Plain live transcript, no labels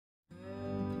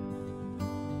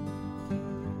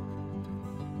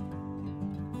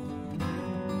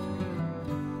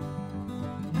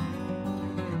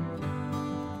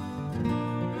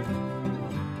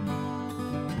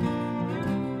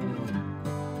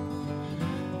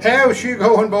How's you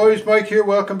going, boys? Mike here,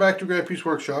 welcome back to Grampie's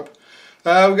workshop.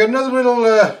 We've got another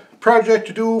little project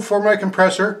to do for my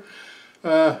compressor.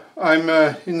 I'm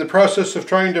in the process of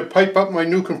trying to pipe up my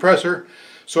new compressor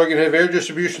so I can have air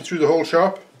distribution through the whole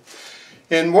shop.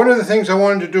 And one of the things I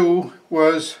wanted to do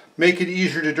was make it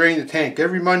easier to drain the tank.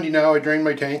 Every Monday now I drain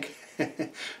my tank.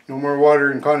 No more water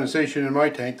and condensation in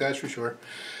my tank, that's for sure.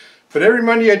 But every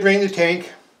Monday I drain the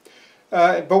tank.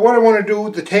 But what I want to do,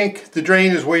 the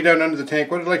drain is way down under the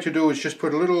tank. What I'd like to do is just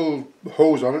put a little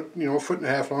hose on it, you know, a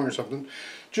 1.5 feet long or something,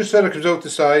 just so that it comes out the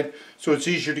side, so it's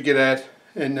easier to get at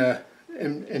and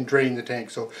drain the tank.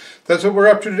 So that's what we're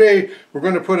up to today. We're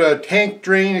going to put a tank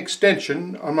drain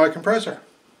extension on my compressor.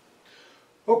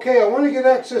 Okay, I want to get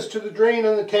access to the drain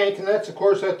on the tank, and that's of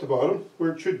course at the bottom,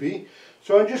 where it should be.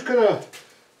 So I'm just going to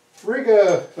rig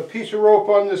a piece of rope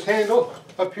on this handle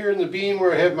up here in the beam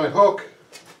where I have my hook.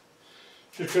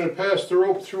 Just going to pass the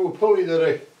rope through a pulley that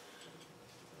I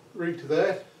rigged to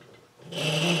that.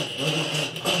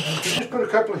 Just put a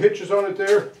couple of hitches on it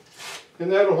there, and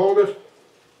that'll hold it.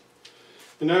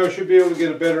 And now I should be able to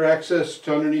get a better access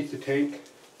to underneath the tank.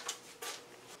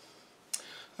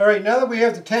 Alright, now that we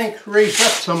have the tank raised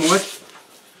up somewhat,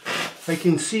 I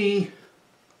can see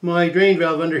my drain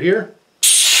valve under here.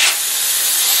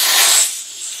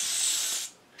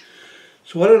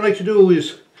 So what I'd like to do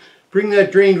is bring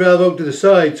that drain valve out to the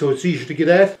side so it's easier to get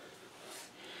at.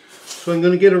 So I'm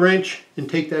going to get a wrench and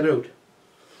take that out.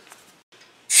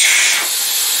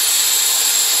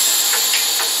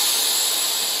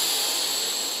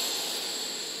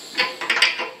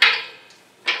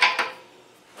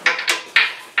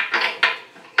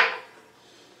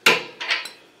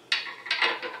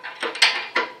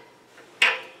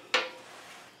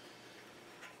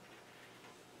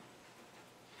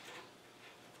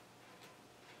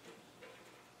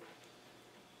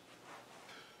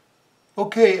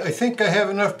 Okay, I think I have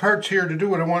enough parts here to do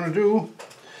what I want to do.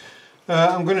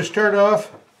 I'm going to start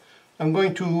off, I'm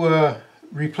going to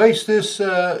replace this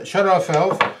shut-off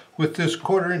valve with this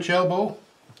 1/4 inch elbow.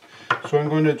 So I'm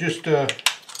going to just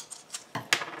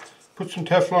put some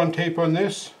Teflon tape on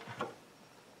this.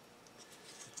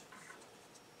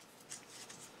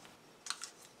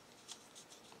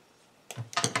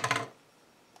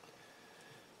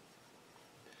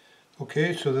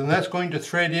 Okay, so then that's going to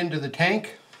thread into the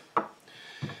tank.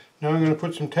 Now I'm going to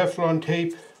put some Teflon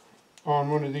tape on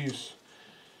one of these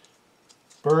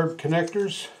barb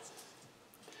connectors.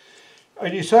 I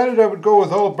decided I would go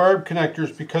with all barb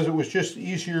connectors because it was just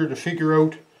easier to figure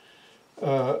out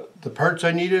the parts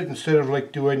I needed, instead of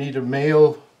like, do I need a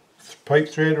male pipe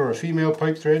thread or a female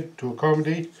pipe thread to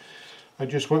accommodate. I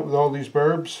just went with all these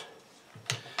barbs,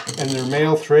 and they're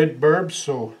male thread barbs,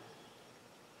 so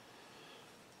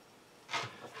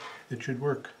it should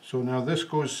work. So now this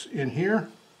goes in here.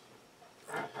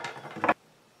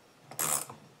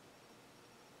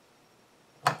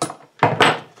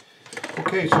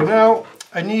 Okay, so now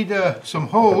I need some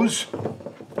hose,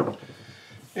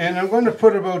 and I'm going to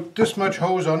put about this much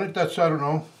hose on it. That's, I don't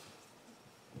know,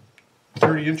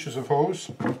 30 inches of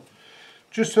hose,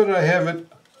 just so that I have it,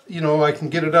 you know, I can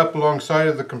get it up alongside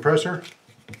of the compressor.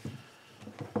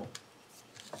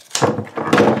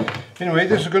 Anyway,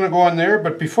 this is going to go on there,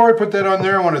 but before I put that on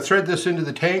there, I want to thread this into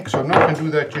the tank, so I'm not going to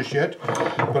do that just yet.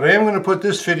 But I am going to put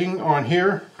this fitting on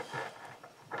here,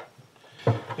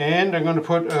 and I'm going to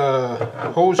put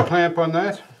a hose clamp on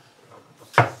that.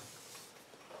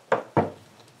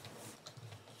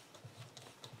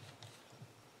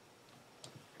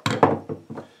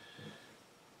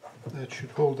 That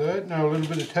should hold that. Now a little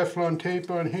bit of Teflon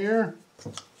tape on here.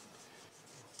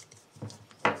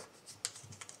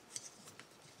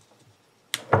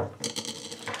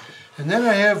 And then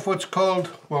I have what's called,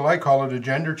 well, I call it a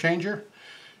gender changer.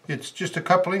 It's just a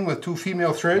coupling with 2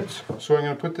 female threads. So I'm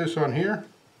going to put this on here.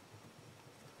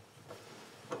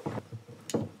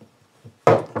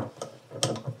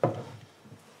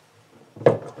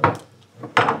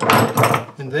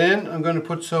 And then I'm going to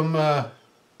put some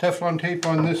Teflon tape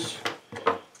on this,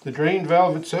 the drain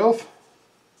valve itself.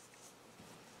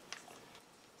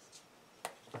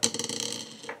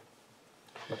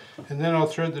 And then I'll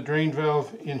thread the drain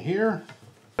valve in here.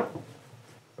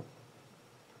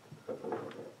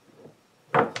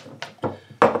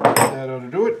 That ought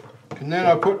to do it. And then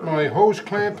I'll put my hose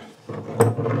clamp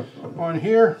on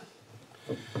here.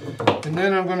 And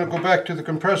then I'm going to go back to the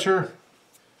compressor.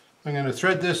 I'm going to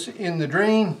thread this in the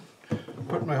drain,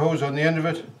 put my hose on the end of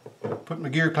it, put my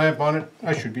gear clamp on it.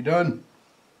 I should be done.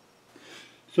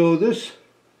 So this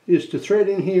is to thread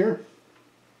in here.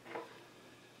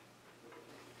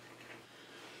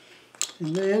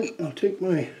 And then I'll take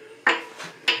my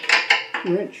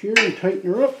wrench here and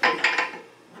tighten her up.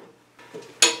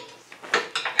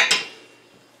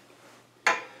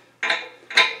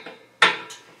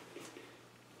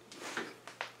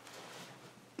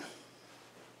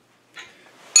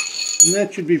 And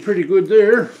that should be pretty good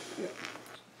there.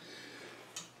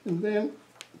 And then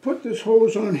put this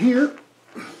hose on here.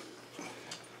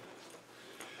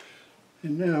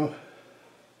 And now,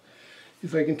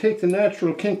 if I can take the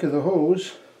natural kink of the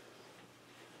hose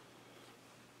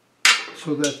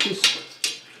so that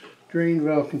this drain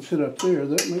valve can sit up there,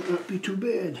 that might not be too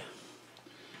bad.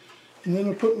 And then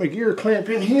I'll put my gear clamp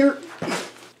in here.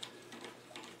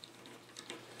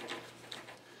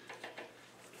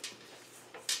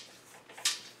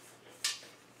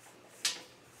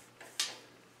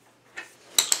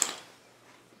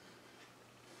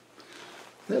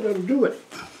 That ought to do it.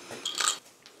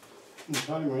 And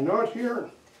tie my knot here.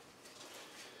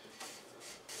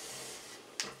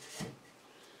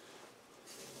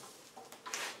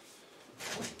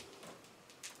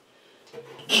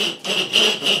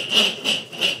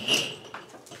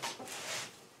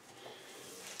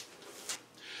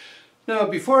 Now,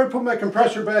 before I put my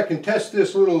compressor back and test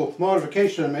this little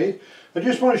modification I made, I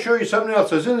just want to show you something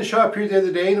else. I was in the shop here the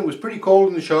other day and it was pretty cold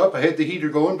in the shop. I had the heater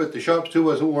going, but the shop still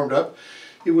wasn't warmed up.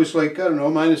 It was like, I don't know,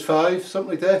 -5,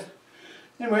 something like that.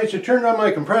 Anyways, I turned on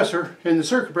my compressor and the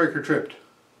circuit breaker tripped.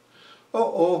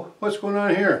 Uh-oh, what's going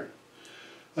on here?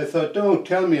 I thought, don't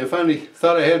tell me, I finally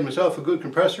thought I had myself a good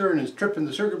compressor and it's tripping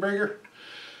the circuit breaker.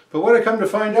 But what I come to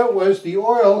find out was the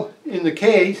oil in the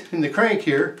case, in the crank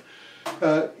here,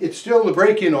 it's still the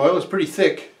break-in oil, it's pretty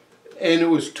thick. And it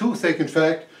was too thick, in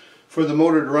fact, for the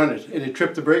motor to run it, and it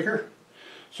tripped the breaker.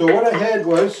 So what I had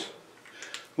was,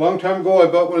 a long time ago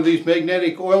I bought one of these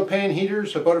magnetic oil pan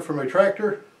heaters. I bought it for my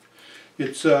tractor.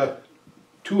 It's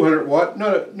 200 watt,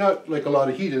 not like a lot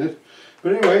of heat in it.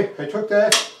 But anyway, I took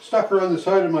that, stuck her on the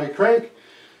side of my crank,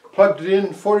 plugged it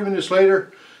in, 40 minutes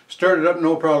later, started up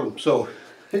no problem. So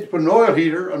I had to put an oil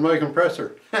heater on my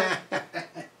compressor.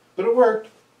 But it worked.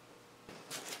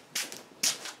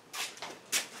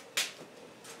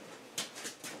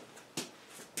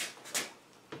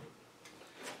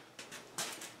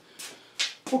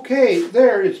 Okay,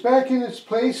 there, it's back in its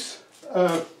place.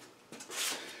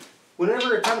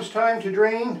 Whenever it comes time to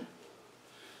drain,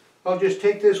 I'll just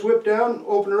take this whip down,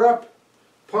 open her up,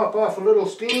 pop off a little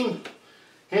steam,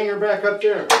 hang her back up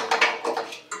there.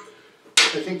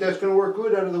 I think that's going to work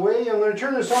good out of the way. I'm going to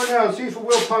turn this on now and see if it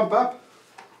will pump up.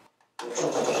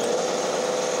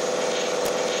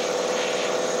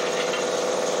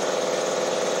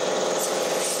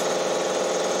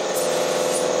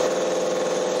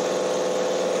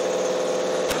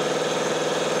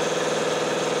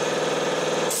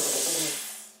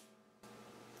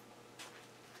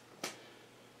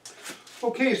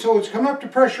 Okay, so it's come up to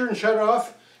pressure and shut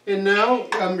off, and now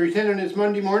I'm pretending it's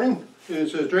Monday morning, and it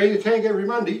says drain the tank every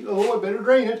Monday. Oh, I better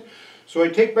drain it. So I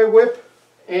take my whip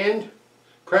and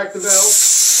crack the valve.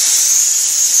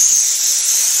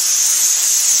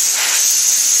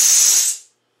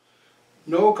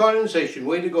 No condensation,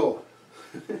 way to go.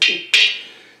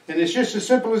 And it's just as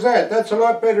simple as that. That's a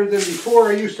lot better than before.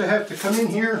 I used to have to come in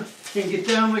here and get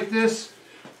down like this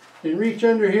and reach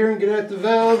under here and get at the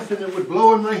valve, and it would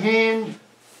blow in my hand.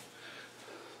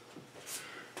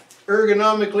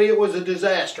 Ergonomically, it was a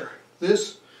disaster.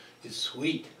 This is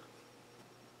sweet.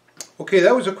 Okay,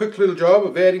 that was a quick little job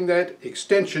of adding that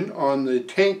extension on the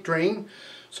tank drain.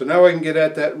 So now I can get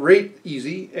at that right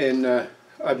easy, and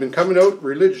I've been coming out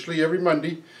religiously every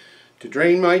Monday to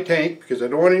drain my tank because I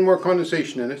don't want any more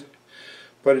condensation in it.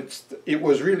 But it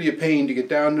was really a pain to get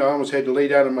down. I almost had to lay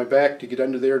down on my back to get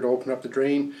under there to open up the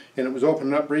drain, and it was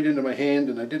opening up right into my hand,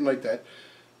 and I didn't like that.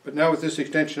 But now with this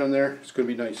extension on there, it's going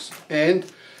to be nice. And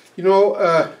you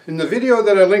know, in the video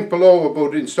that I linked below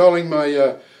about installing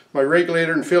my my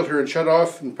regulator and filter and shut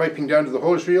off and piping down to the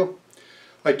hose reel,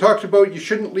 I talked about you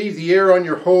shouldn't leave the air on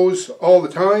your hose all the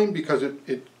time because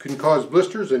it can cause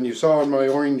blisters, and you saw on my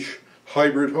orange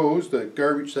hybrid hose, the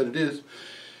garbage that it is,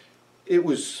 it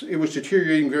was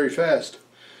deteriorating very fast.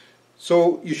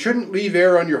 So you shouldn't leave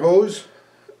air on your hose,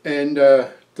 and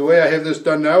the way I have this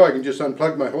done now, I can just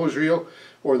unplug my hose reel,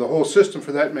 or the whole system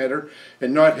for that matter,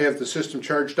 and not have the system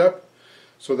charged up.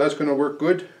 So that's going to work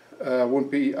good. I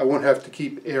won't have to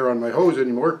keep air on my hose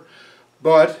anymore.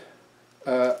 But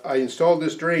I installed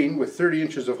this drain with 30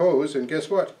 inches of hose, and guess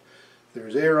what?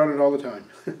 There's air on it all the time.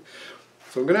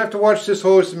 So I'm going to have to watch this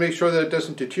hose to make sure that it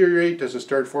doesn't deteriorate, doesn't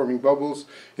start forming bubbles,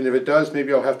 and if it does,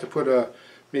 maybe I'll have to put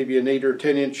maybe an 8 or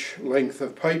 10 inch length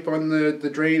of pipe on the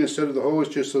drain instead of the hose,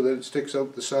 just so that it sticks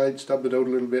out the side, stub it out a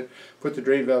little bit, put the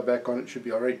drain valve back on, it should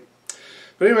be alright.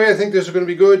 But anyway, I think this is going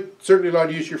to be good. Certainly a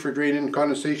lot easier for draining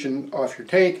condensation off your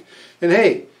tank. And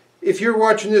hey, if you're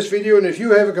watching this video and if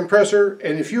you have a compressor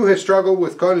and if you have struggled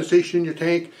with condensation in your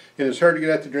tank and it's hard to get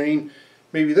at the drain,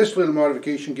 maybe this little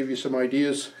modification give you some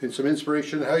ideas and some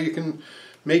inspiration how you can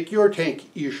make your tank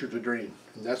easier to drain.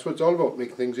 And that's what it's all about,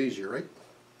 making things easier, right?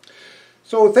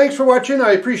 So thanks for watching.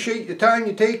 I appreciate the time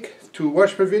you take to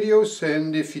watch my videos,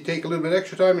 and if you take a little bit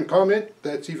extra time and comment,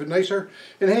 that's even nicer.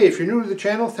 And hey, if you're new to the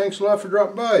channel, thanks a lot for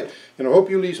dropping by, and I hope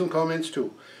you leave some comments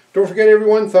too. Don't forget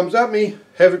everyone, thumbs up me,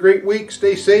 have a great week,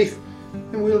 stay safe,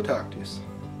 and we'll talk to you.